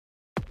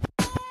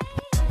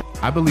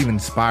I believe in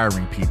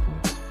inspiring people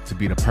to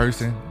be the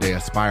person they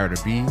aspire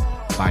to be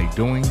by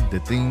doing the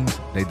things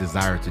they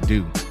desire to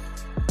do.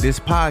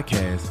 This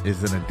podcast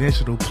is an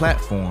additional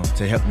platform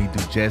to help me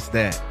do just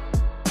that.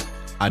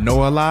 I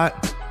know a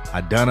lot,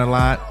 I've done a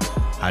lot,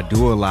 I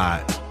do a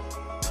lot.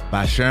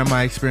 By sharing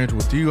my experience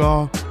with you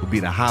all will be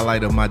the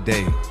highlight of my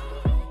day.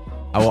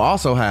 I will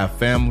also have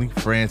family,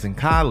 friends, and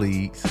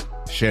colleagues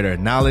share their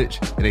knowledge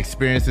and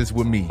experiences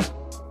with me.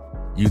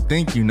 You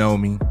think you know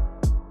me,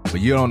 but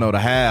you don't know the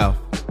half.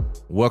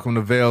 Welcome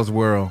to Vale's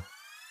World.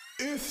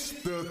 It's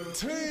the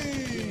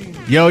team.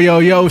 Yo,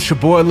 it's your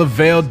boy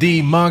Lavelle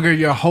D. Munger,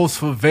 your host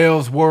for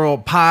Vale's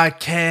World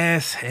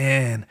podcast.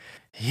 And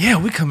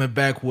yeah, we coming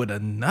back with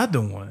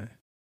another one.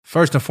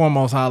 First and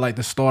foremost, I'd like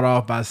to start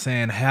off by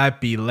saying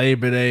happy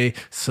Labor Day.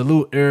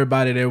 Salute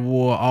everybody that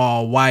wore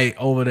all white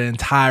over the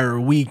entire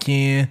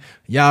weekend.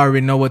 Y'all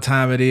already know what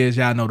time it is.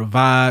 Y'all know the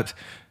vibes.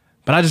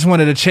 But I just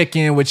wanted to check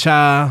in with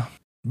y'all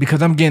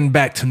because I'm getting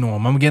back to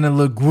normal. I'm getting a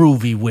little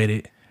groovy with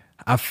it.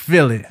 I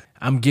feel it.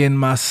 I'm getting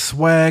my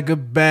swagger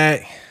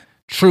back.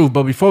 Truth.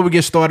 But before we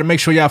get started, make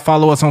sure y'all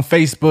follow us on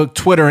Facebook,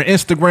 Twitter, and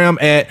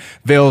Instagram at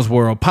Vale's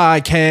World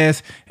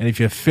Podcast. And if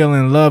you're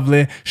feeling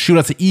lovely, shoot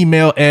us an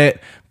email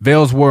at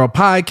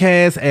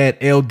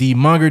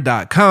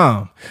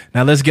valesworldpodcast@ldmunger.com.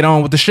 Now let's get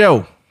on with the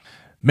show.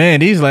 Man,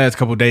 these last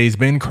couple days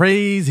been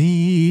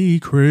crazy.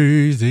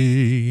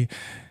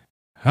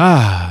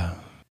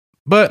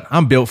 But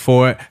I'm built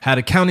for it. Had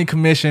a county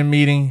commission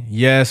meeting.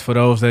 Yes, for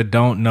those that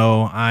don't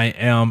know, I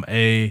am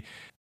a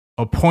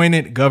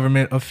appointed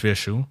government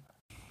official.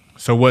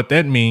 So what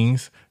that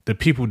means, the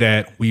people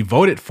that we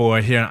voted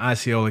for here in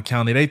Osceola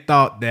County, they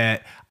thought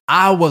that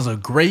I was a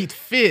great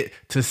fit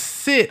to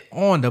sit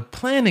on the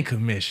planning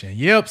commission.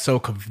 Yep, so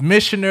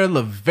Commissioner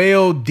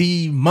Lavelle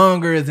D.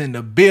 Munger is in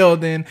the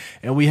building,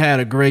 and we had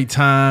a great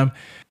time.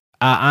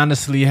 I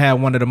honestly had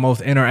one of the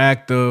most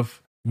interactive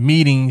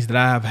meetings that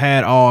I have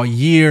had all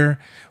year.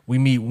 We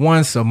meet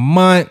once a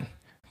month,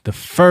 the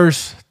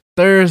first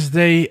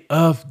Thursday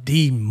of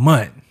the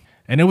month,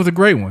 and it was a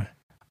great one.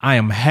 I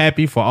am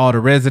happy for all the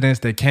residents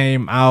that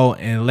came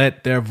out and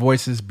let their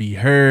voices be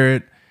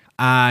heard.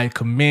 I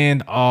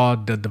commend all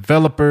the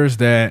developers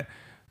that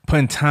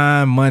put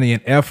time, money,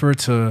 and effort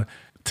to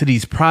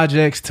these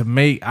projects to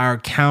make our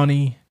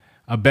county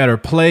a better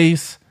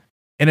place.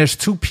 And there's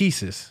two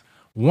pieces.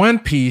 One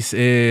piece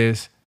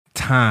is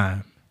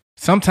time.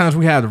 Sometimes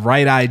we have the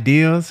right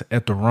ideas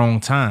at the wrong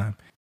time.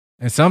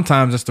 And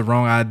sometimes it's the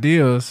wrong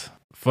ideas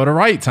for the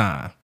right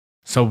time.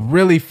 So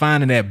really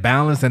finding that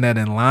balance and that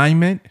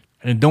alignment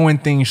and doing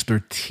things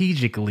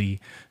strategically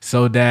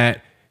so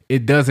that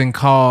it doesn't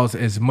cause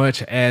as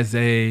much as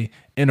a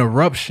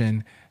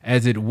interruption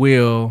as it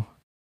will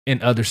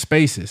in other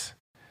spaces.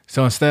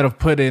 So instead of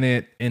putting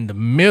it in the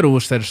middle,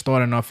 instead of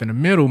starting off in the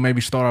middle,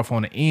 maybe start off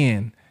on the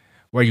end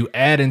where you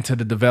add into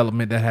the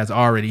development that has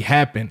already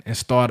happened and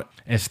start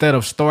instead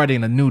of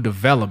starting a new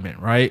development,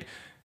 right?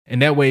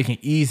 And that way it can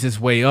ease its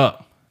way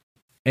up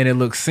and it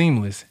looks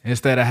seamless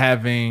instead of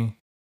having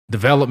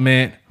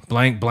development,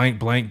 blank,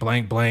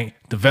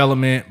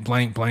 development,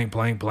 blank,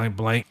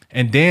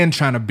 and then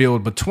trying to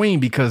build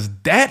between, because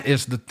that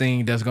is the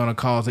thing that's going to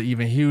cause an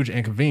even huge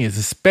inconvenience,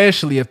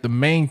 especially if the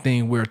main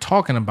thing we're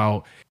talking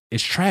about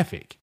is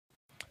traffic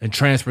and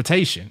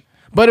transportation.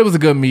 But it was a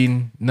good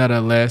meeting,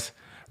 nonetheless.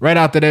 Right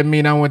after that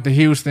meeting, I went to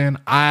Houston.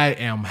 I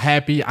am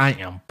happy. I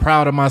am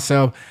proud of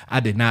myself.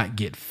 I did not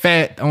get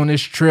fat on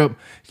this trip.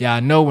 Yeah, I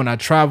know when I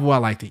travel, I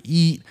like to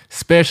eat,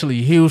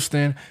 especially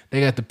Houston.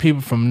 They got the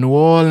people from New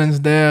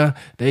Orleans there.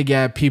 They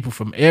got people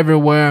from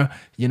everywhere.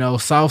 You know,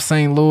 South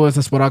St. Louis,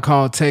 that's what I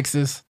call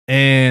Texas.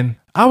 And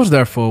I was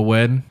there for a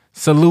wedding.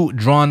 Salute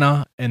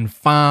Drona and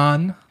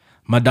Fawn,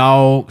 my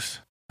dogs.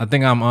 I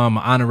think I'm an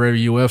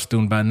honorary UF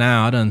student by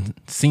now. I done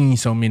seen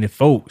so many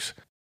folks.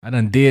 I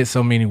done did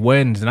so many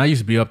weddings, and I used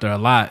to be up there a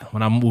lot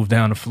when I moved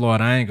down to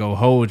Florida. I ain't gonna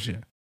hold you.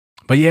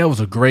 But yeah, it was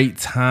a great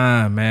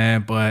time,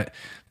 man. But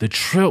the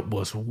trip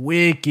was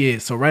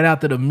wicked. So right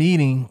after the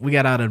meeting, we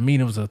got out of the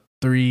meeting. It was a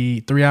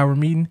three-hour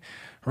meeting.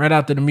 Right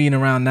after the meeting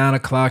around 9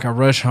 o'clock, I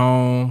rush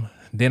home.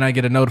 Then I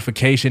get a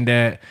notification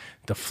that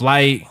the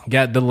flight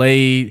got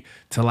delayed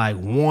to like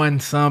 1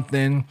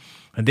 something.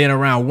 And then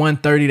around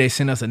 1:30, they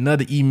sent us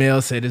another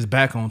email, said it's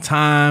back on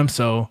time.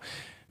 So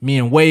me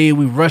and Wade,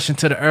 we rushed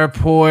into the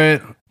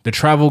airport. The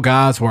travel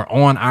guys were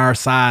on our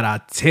side.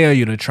 I tell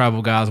you, the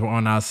travel guys were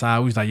on our side.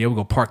 We was like, yeah, we're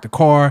going to park the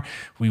car.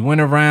 We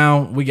went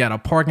around. We got a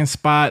parking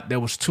spot that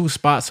was 2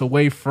 spots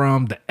away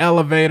from the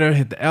elevator.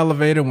 Hit the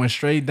elevator, went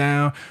straight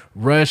down,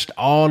 rushed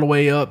all the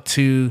way up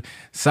to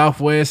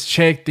Southwest,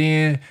 checked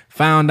in,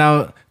 found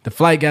out the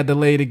flight got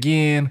delayed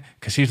again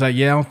because she was like,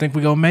 yeah, I don't think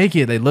we're going to make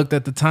it. They looked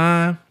at the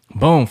time.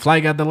 Boom,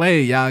 flight got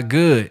delayed. Y'all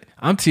good.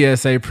 I'm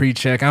TSA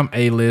pre-check. I'm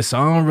A-list, so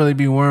I don't really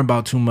be worrying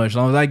about too much. As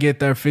long as I get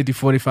there 50,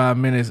 45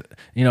 minutes,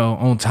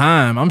 on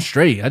time, I'm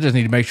straight. I just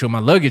need to make sure my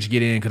luggage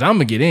get in because I'm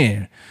going to get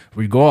in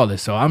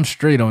regardless. So I'm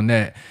straight on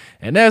that.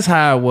 And that's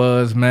how it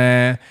was,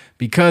 man.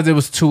 Because it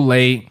was too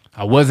late,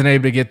 I wasn't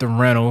able to get the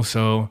rental.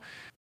 So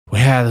We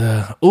had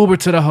the Uber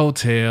to the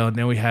hotel, and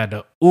then we had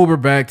the Uber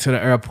back to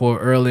the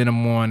airport early in the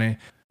morning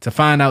to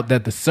find out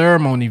that the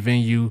ceremony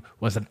venue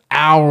was an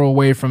hour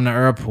away from the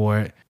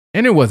airport.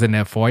 And it wasn't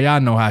that far.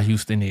 Y'all know how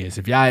Houston is.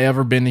 If y'all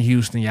ever been to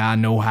Houston, y'all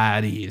know how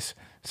it is.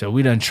 So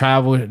we done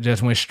traveled,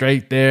 just went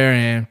straight there,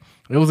 and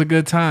it was a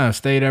good time.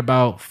 Stayed there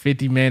about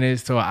 50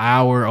 minutes to an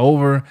hour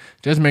over,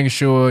 just making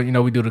sure,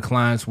 we do the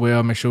clients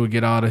well, make sure we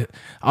get all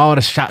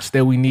the shots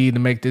that we need to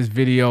make this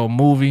video a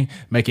movie,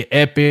 make it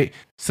epic.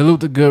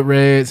 Salute the Good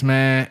Reds,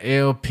 man.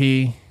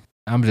 LP.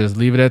 I'm just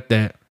leave it at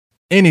that.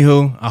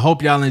 Anywho, I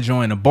hope y'all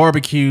enjoying the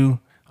barbecue.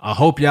 I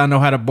hope y'all know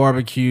how to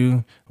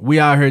barbecue. We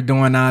out here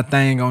doing our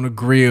thing on the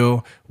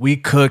grill. We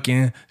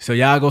cooking. So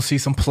y'all go see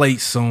some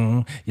plates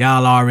soon.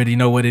 Y'all already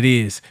know what it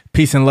is.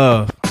 Peace and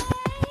love.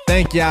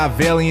 Thank y'all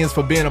Valiants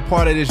for being a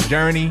part of this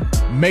journey.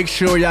 Make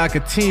sure y'all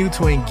continue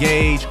to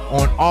engage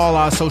on all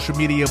our social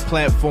media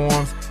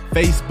platforms,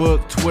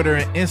 Facebook, Twitter,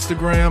 and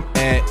Instagram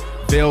at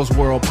Vales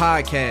World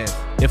Podcast.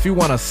 If you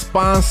want to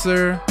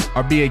sponsor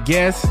or be a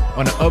guest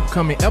on an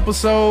upcoming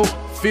episode,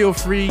 feel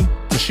free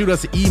to shoot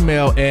us an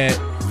email at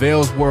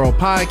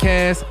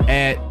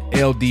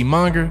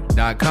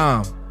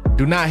valesworldpodcast@ldmonger.com.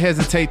 Do not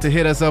hesitate to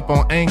hit us up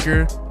on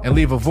Anchor and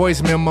leave a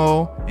voice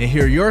memo and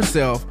hear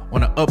yourself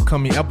on an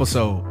upcoming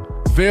episode.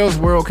 Vales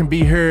World can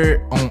be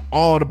heard on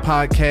all the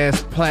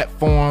podcast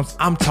platforms.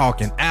 I'm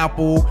talking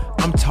Apple,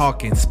 I'm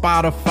talking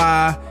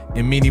Spotify,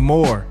 and many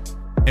more.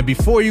 And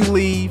before you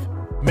leave,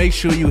 make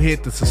sure you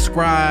hit the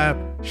subscribe,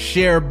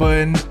 share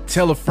button,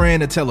 tell a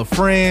friend to tell a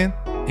friend.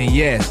 And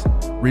yes,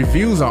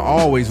 reviews are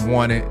always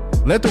wanted.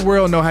 Let the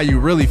world know how you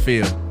really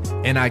feel.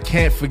 And I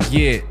can't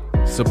forget,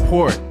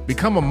 support.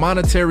 Become a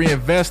monetary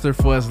investor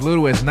for as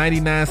little as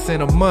 99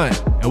 cents a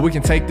month, and we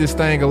can take this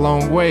thing a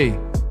long way.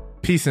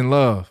 Peace and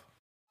love.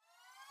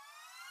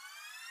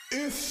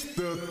 It's